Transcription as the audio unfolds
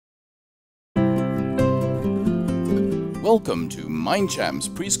Welcome to MindChamps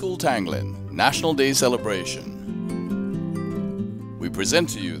PreSchool Tanglin National Day Celebration. We present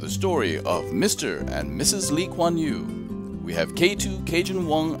to you the story of Mr. and Mrs. Lee Kuan Yew. We have K2 Cajun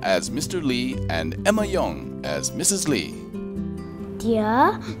Wong as Mr. Lee and Emma Young as Mrs. Lee.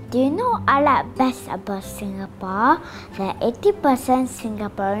 Dear, do you know I like best about Singapore? That 80%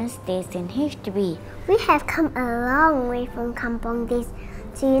 Singaporeans stays in HDB. We have come a long way from kampong days.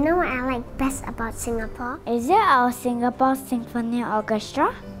 Do you know what I like best about Singapore? Is it our Singapore Symphony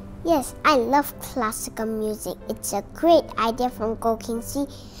Orchestra? Yes, I love classical music. It's a great idea from Goh Keng Swee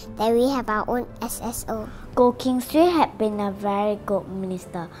that we have our own SSO. Goh Keng Swee had been a very good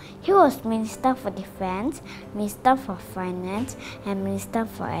minister. He was Minister for Defense, Minister for Finance, and Minister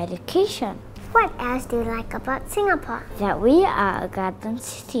for Education. What else do you like about Singapore? That we are a garden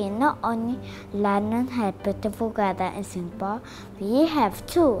city. Not only London has beautiful gardens in Singapore, we have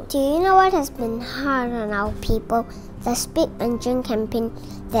too. Do you know what has been hard on our people? The Speak and Drink campaign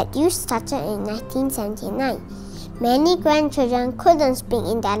that you started in 1979. Many grandchildren couldn't speak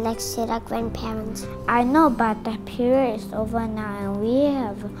in dialects to their grandparents. I know, but that period is over now and we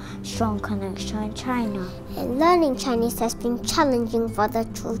have a strong connection in China. And learning Chinese has been challenging for the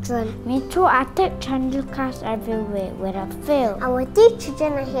children. Me too, I take Chinese class every week without fail. Our dear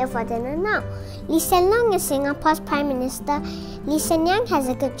children are here for dinner now. Lee Hsien Loong is Singapore's Prime Minister. Lee Hsien Yang has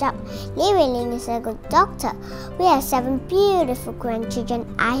a good job. Lee Wei Ling is a good doctor. We have 7 beautiful grandchildren.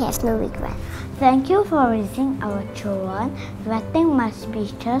 I have no regret. Thank you for raising our children, writing my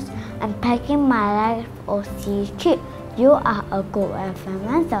speeches, and packing my life overseas trip. You are a good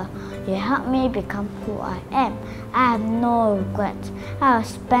influencer. You helped me become who I am. I have no regrets. I have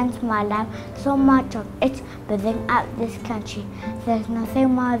spent my life, so much of it, building up this country. There's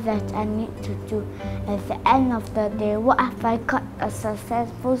nothing more that I need to do. At the end of the day, what have I got? A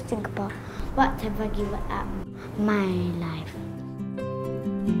successful Singapore? What have I given up? My life.